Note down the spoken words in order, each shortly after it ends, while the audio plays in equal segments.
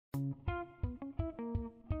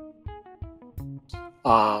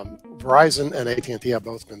Verizon and AT&T have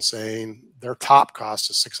both been saying their top cost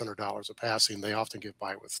is $600 a passing. They often get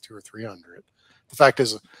by with $200 or $300. The fact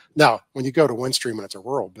is, now when you go to Windstream and it's a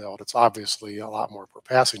rural build, it's obviously a lot more per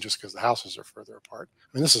passing just because the houses are further apart.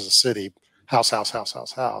 I mean, this is a city, house,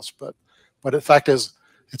 but the fact is,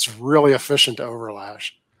 it's really efficient to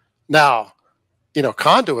overlash. Now,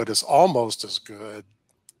 conduit is almost as good,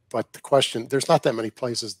 but the question, there's not that many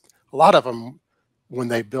places. A lot of them, when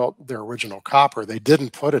they built their original copper, they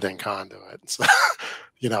didn't put it in conduit. So,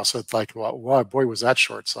 so it's like, well, boy, was that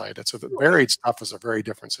short-sighted. So the buried stuff is a very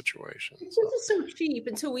different situation. This is so cheap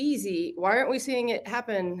and so easy. Why aren't we seeing it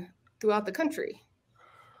happen throughout the country?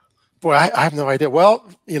 Boy, I have no idea. Well,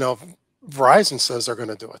 Verizon says they're going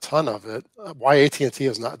to do a ton of it. Why AT&T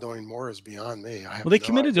is not doing more is beyond me. Well, they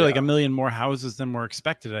committed to like 1 million more houses than were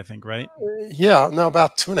expected, I think, right? Yeah, no,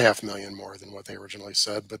 about 2.5 million more than what they originally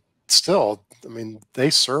said. But still, I mean,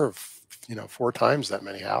 they serve, 4 times that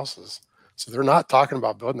many houses. So they're not talking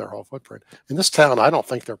about building their whole footprint. In this town, I don't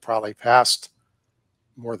think they're probably past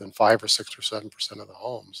more than 5 or 6 or 7% of the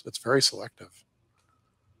homes. It's very selective.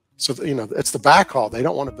 So, it's the backhaul. They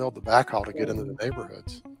don't want to build the backhaul to get into the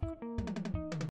neighborhoods.